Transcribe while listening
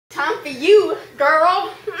you,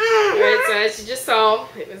 girl. Alright, so as you just saw,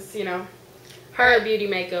 it was, you know, her beauty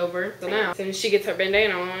makeover. So now, as soon as she gets her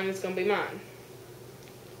bandana on, it's going to be mine.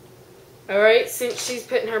 Alright, since she's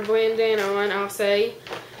putting her bandana on, I'll say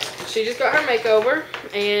she just got her makeover,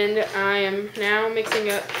 and I am now mixing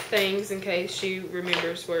up things in case she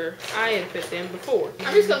remembers where I had put them before.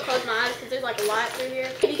 I'm just going to close my eyes because there's like a light through here.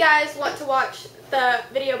 If you guys want to watch the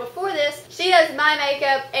video before this, she does my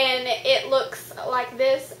makeup and it looks like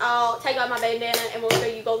this. I'll take out my bandana and we'll show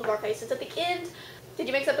you both of our faces at the end. Did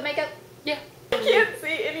you mix up the makeup? Yeah. I can't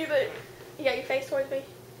see anything. You got your face towards me?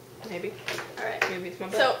 Maybe. Alright. Maybe it's my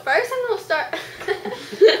butt. So first I'm going to start.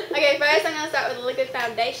 Okay, first I'm going to start with the liquid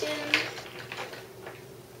foundation.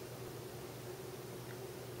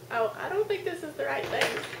 Oh, I don't think this is the right thing.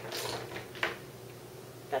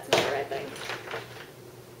 That's not the right thing.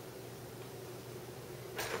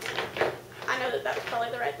 I know that was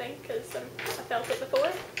probably the right thing because I felt it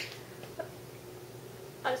before.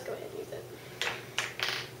 I'll just go ahead and use it.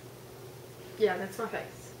 Yeah, that's my face.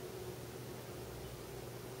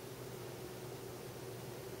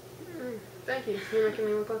 Thank you. You're making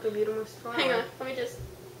me look like a beautiful flower. Hang on, let me just...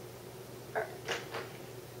 Alright.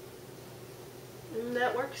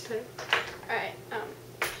 That works too. Alright,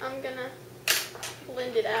 I'm gonna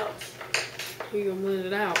blend it out. You're gonna blend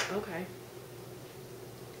it out. Okay.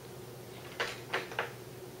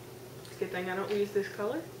 It's a good thing I don't use this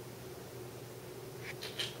color.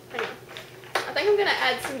 Hang on. I think I'm gonna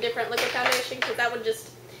add some different liquid foundation because that would just...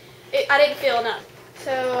 I didn't feel enough.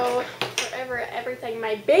 So, wherever everything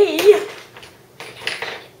may be,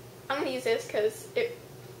 I'm gonna use this because it...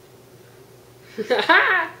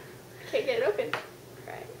 Can't get it open.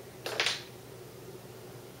 Right.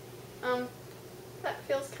 That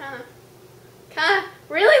feels kind of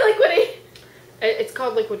really liquidy. It's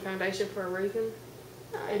called liquid foundation for a reason.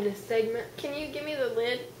 In this segment. Can you give me the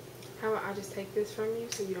lid? How about I just take this from you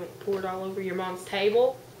so you don't pour it all over your mom's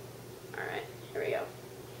table? All right, here we go.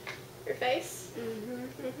 Your face.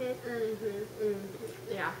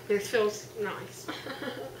 Yeah, this feels nice.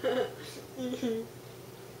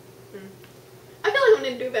 I feel like I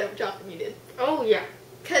need to do a better job than you did. Oh yeah.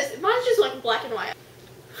 Cause mine's just like black and white.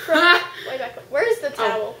 Way back. Where's the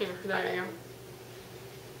towel? Oh, here, there you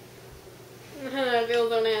go. It feels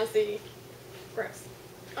so nasty. Gross.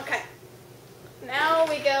 Okay. Now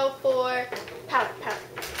we go for powder.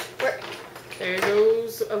 There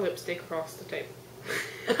goes a lipstick across the table.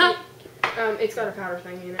 It's got a powder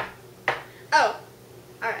thing in it. Oh.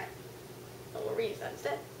 Alright. Well, we'll reuse that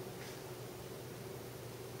instead.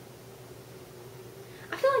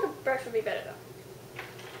 I feel like a brush would be better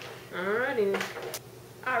though. Alrighty then.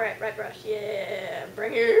 Alright, right brush. Yeah.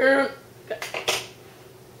 Bring it. Good.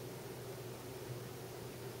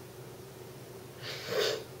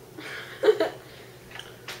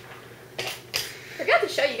 Forgot to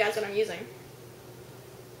show you guys what I'm using.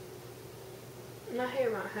 My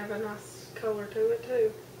hair might have a nice color to it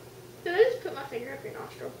too. Did I just put my finger up your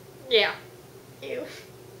nostril? Yeah. Ew.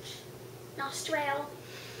 Nostril.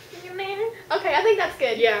 Okay, I think that's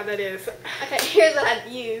good. Yeah, that is. Okay, here's what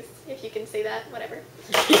I've used. If you can see that, whatever.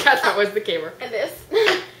 Yeah, that was the camera. And this.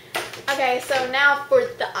 Okay, so now for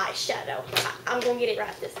the eyeshadow. I'm gonna get it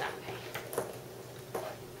right this time. Okay.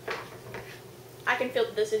 I can feel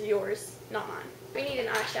that this is yours, not mine. We need an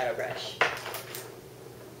eyeshadow brush.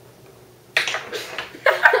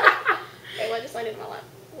 Okay, well, I just landed in my lap.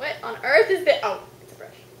 What on earth is this? Oh, it's a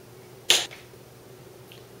brush.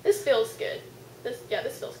 This feels good. This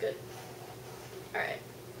feels good. Alright.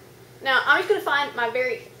 Now, I'm just going to find my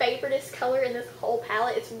very favoriteest color in this whole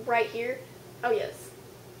palette. It's right here. Oh, yes.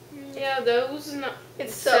 Yeah, those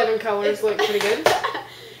It's so, 7 colors look pretty good.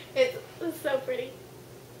 It's so pretty.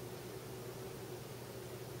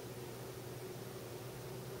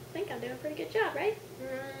 I think I'm doing a pretty good job, right?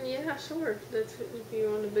 Yeah, sure. That's if you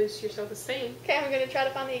want to boost your self-esteem. Okay, I'm going to try to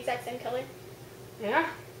find the exact same color. Yeah.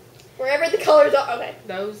 Wherever the colors are. Okay.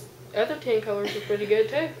 Those other 10 colors are pretty good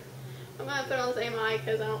too. I'm going to put on the same eye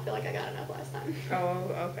because I don't feel like I got enough last time.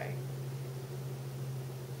 Oh, okay.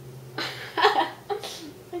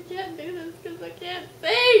 I can't do this because I can't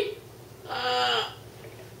see.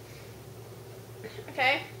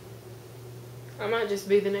 Okay. I might just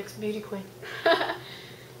be the next beauty queen.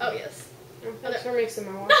 Oh, yes. Thanks for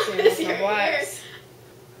mixing my whites in with my blacks.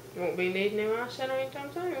 Won't be needing new eyeshadow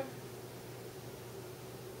anytime soon.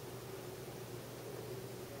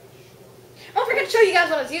 Oh, I forgot to show you guys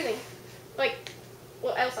what I was using. Like,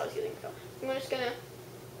 what else I was using. So I'm just gonna...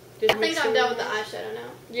 I think I'm done with the eyeshadow now.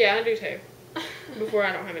 Yeah, I do too. Before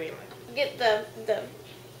I don't have any left. Get the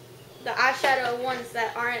eyeshadow ones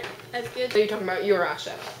that aren't as good. So you're talking about your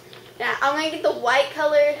eyeshadow? Yeah, I'm gonna get the white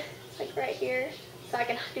color like right here, so I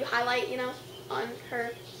can do highlight, you know, on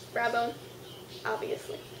her brow bone,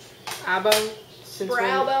 obviously. Eye bone?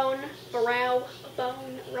 Brow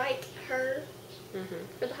bone, right here Mm-hmm.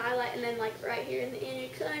 for the highlight, and then like right here in the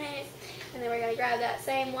inner corners, and then we're gonna grab that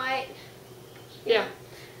same white. Yeah.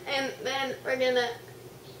 And then we're gonna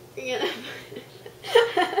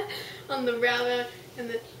on the brow bone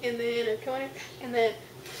in the inner corner, and then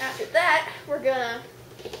after that we're gonna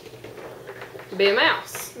Be a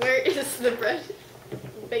mouse. where is the brush?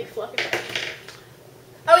 Big fluffy brush.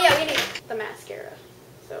 Oh yeah, we need the mascara.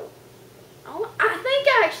 So I think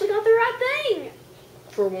I actually got the right thing.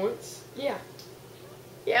 For once. Yeah.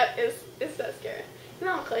 Yep, it's mascara.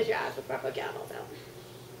 Now close your eyes before I put eyeballs out.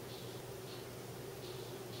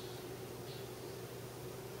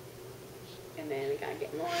 And then we gotta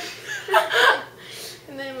get more.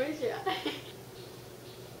 And then where's your eye?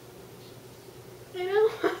 You know?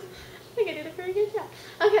 I think I did a pretty good job.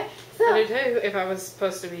 Okay, so. I do too, if I was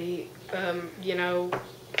supposed to be, you know,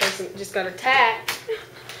 person just got attacked.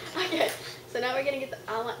 Okay, so now we're gonna get the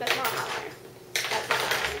eyeliner. That's not eyeliner. That's not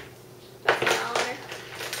eyeliner. That's not eyeliner.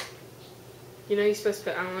 You know you're supposed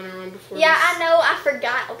to put eyeliner on before Yeah, this. I know. I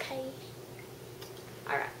forgot. Okay.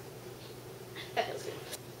 Alright. That feels good.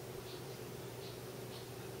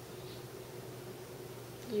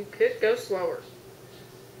 You could go slower.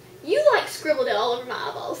 You like scribbled it all over my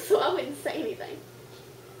eyeballs, so I wouldn't say anything.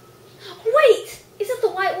 Wait! Is that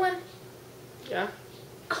the white one? Yeah.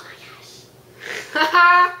 Oh my gosh.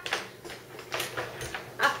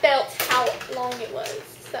 I felt how long it was,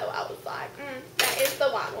 so I was like, that is the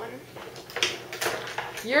white one.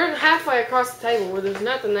 You're halfway across the table where there's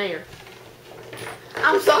nothing there.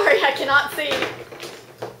 I'm sorry, I cannot see.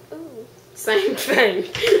 Ooh. Same thing.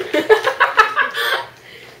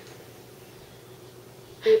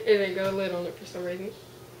 It didn't go a lid on it for some reason.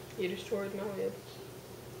 You destroyed my lid.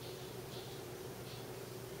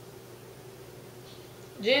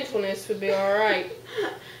 Gentleness would be alright.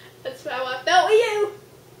 That's how I felt with you.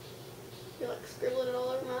 You like scribbling it all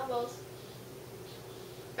over my eyeballs.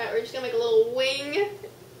 Alright, we're just gonna make a little wing,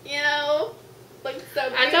 you know? Like so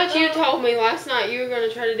I thought you told me last night you were going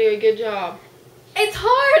to try to do a good job. It's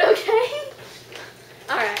hard, okay?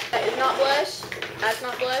 Alright, that is not blush. That's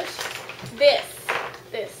not blush.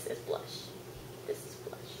 This is blush. This is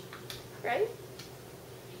blush. Right?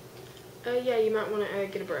 Yeah, you might want to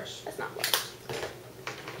get a brush. That's not blush.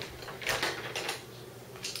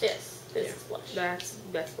 This is blush. That's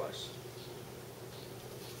blush.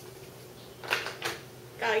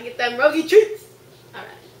 Gotta get them rosy cheeks. Alright.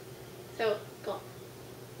 So, go on.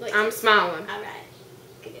 Like, I'm smiling. alright.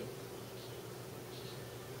 Good.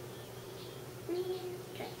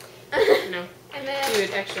 Okay. No. And then, You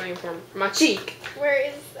would actually inform my cheek. where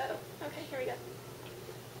is, okay, here we go.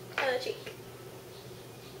 Other cheek.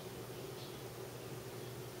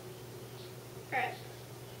 Alright.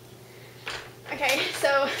 Okay,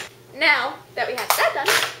 so now that we have that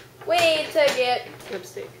done, we need to get,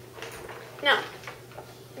 Lipstick. no.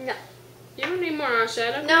 You don't need more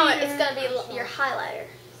eyeshadow. No, You it's need gonna be eyeshadow. your highlighter.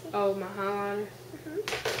 Oh, my highlighter.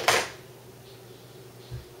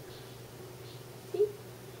 See?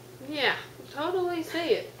 Yeah, totally see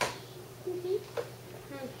it. You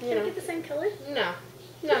You know, get the same color? no,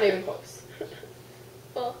 not even close.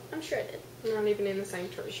 Well, I'm sure it did. Not even in the same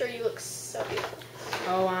I'm tree. sure you look so beautiful.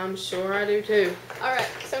 Oh, I'm sure I do too. Alright,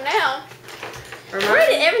 so now, Remind where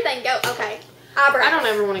did me- everything go? Okay, eyebrows. I don't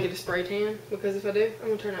ever want to get a spray tan because if I do, I'm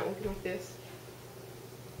gonna turn out looking like this.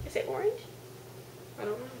 Is it orange? I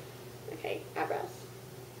don't know. Okay, eyebrows.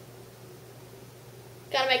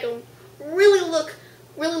 Gotta make them really look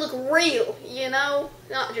real, you know?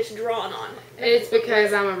 Not just drawn on. It's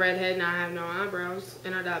because I'm a redhead and I have no eyebrows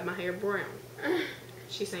and I dyed my hair brown.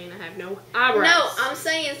 She's saying I have no eyebrows. No, I'm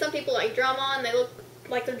saying some people like draw them on, they look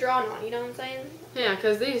like they're drawn on, you know what I'm saying? Yeah,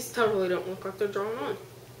 because these totally don't look like they're drawn on.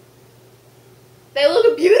 They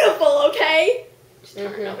look beautiful, okay? Just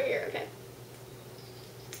turn it Mhm. over here, okay?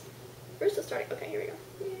 We're still starting. Okay, here we go.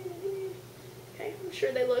 Okay, I'm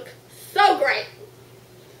sure they look so great.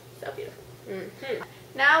 So beautiful. Mm-hmm.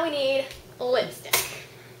 Now we need lipstick.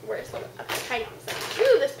 Where's the, okay, hang on a second.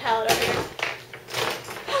 Ooh, this palette over here.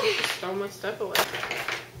 You just stole my stuff away.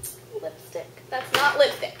 Lipstick. That's not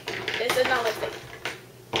lipstick. This is not lipstick.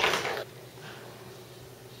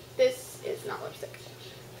 This is not lipstick.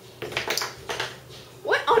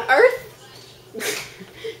 What on earth?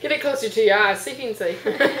 Get it closer to your eyes, see if you can see.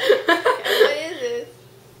 What is this?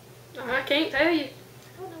 I can't tell you.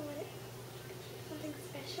 I don't know what it is. Something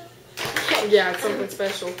special? Yeah, it's something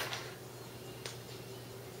special.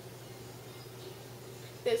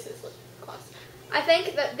 This is lip gloss. I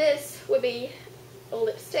think that this would be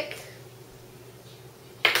lipstick.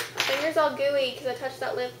 My finger's all gooey because I touched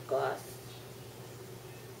that lip gloss.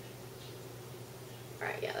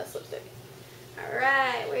 Alright, yeah, that's lipstick.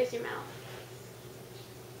 Alright, where's your mouth?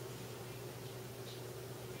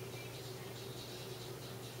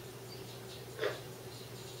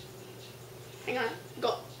 Hang on,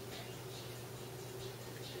 go.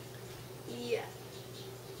 Yeah.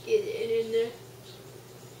 Get it in there.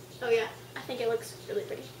 Oh yeah, I think it looks really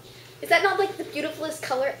pretty. Is that not like the beautifulest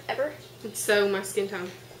color ever? It's so my skin tone.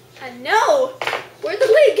 I know! Where'd the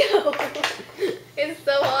lid go? It's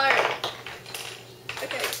so hard.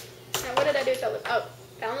 Okay, now what did I do with that lip? Oh,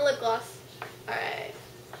 found the lip gloss. Alright.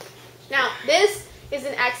 Now, this is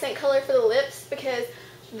an accent color for the lips because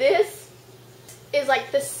this is like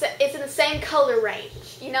it's in the same color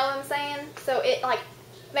range. You know what I'm saying? So it like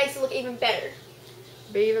makes it look even better.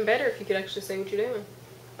 Be even better if you could actually see what you're doing.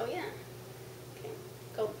 Oh yeah. Okay,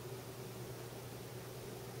 go.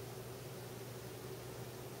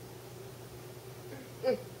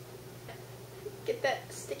 Get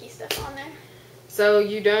that sticky stuff on there. So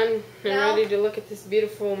you done and No. ready to look at this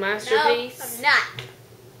beautiful masterpiece? No, I'm not.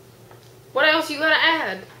 What else you gotta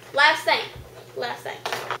add? Last thing. Last thing.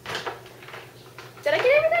 Did I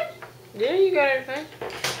get everything? Yeah, you got everything.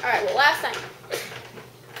 Alright, well, last thing.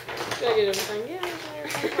 Did I get everything? Yeah, I got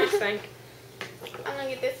everything. Last thing. I'm gonna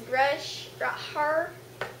get this brush right here.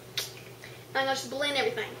 And I'm gonna just blend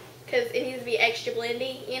everything. Because it needs to be extra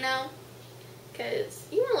blendy, you know? Because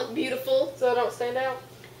you want to look beautiful. So I don't stand out?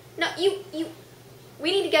 No,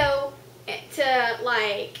 we need to go to,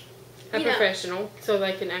 like, A professional, so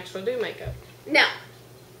they can actually do makeup. No.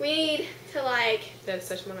 We need to, like... That's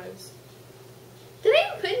such my nose. Did they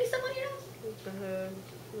even put any stuff on your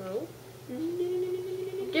nose?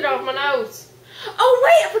 No. Get off my nose. Oh,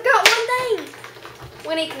 wait, I forgot one thing.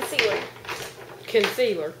 We need concealer.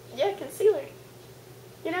 Concealer. Yeah, concealer.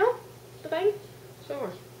 You know? The thing? Sure.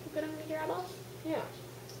 You put on your eyeballs? Yeah.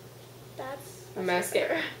 That's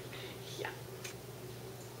mascara. Yeah.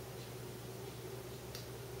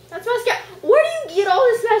 That's mascara. Where do you get all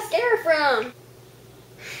this mascara from?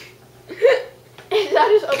 And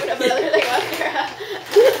I just opened up another thing of mascara.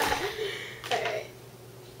 Alright.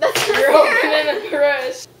 That's You're opening a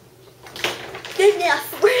brush. Goodness,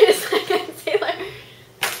 where is my concealer?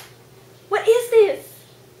 What is this?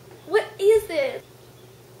 What is this?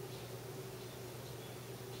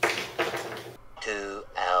 2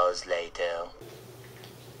 hours later.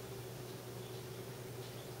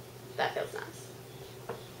 That feels nice.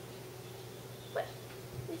 What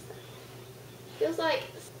is that? Feels like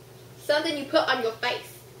something you put on your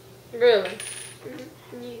face. Really?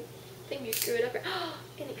 Mm-hmm. And you think you screw it up,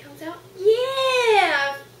 and it comes out.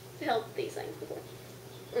 Yeah, I've held these things before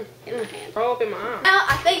in my hand. All up in my eye. Now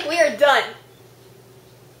I think we are done.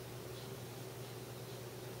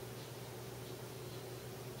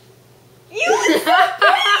 You look so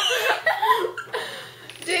pretty!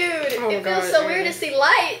 Dude, Oh, it God, feels so yeah. weird to see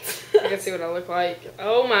lights. I can see what I look like.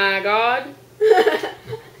 Oh my God. It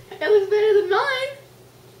looks better than mine.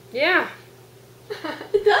 Yeah.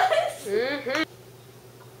 It does. Mm-hmm.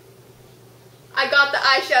 I got the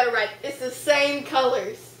eyeshadow right. It's the same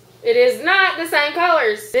colors. It is not the same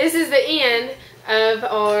colors. This is the end of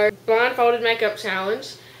our blindfolded makeup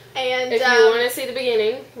challenge. And If you want to see the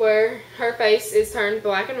beginning where her face is turned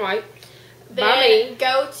black and white by then me,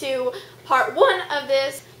 go to part 1 of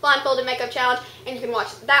this blindfolded makeup challenge, and you can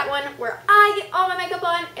watch that one where I get all my makeup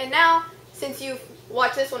on. And now, since you've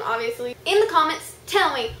watched this one, obviously, in the comments,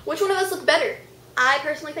 tell me which one of us look better. I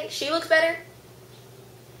personally think she looks better.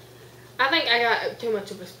 I think I got too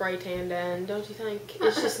much of a spray tan done, don't you think?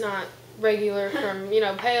 It's just not regular from, you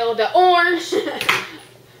know, pale to orange.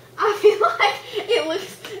 I feel like it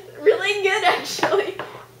looks really good, actually.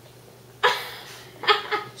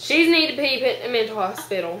 She's need to be put in a mental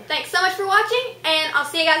hospital. Thanks so much for watching, and I'll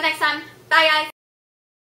see you guys next time. Bye, guys.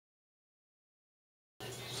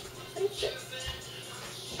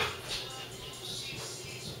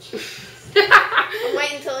 I'm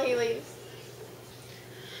waiting until he leaves.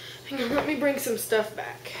 Hang on, let me bring some stuff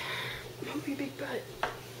back. Move your big butt.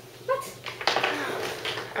 What?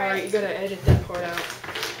 Alright, you gotta edit that part out.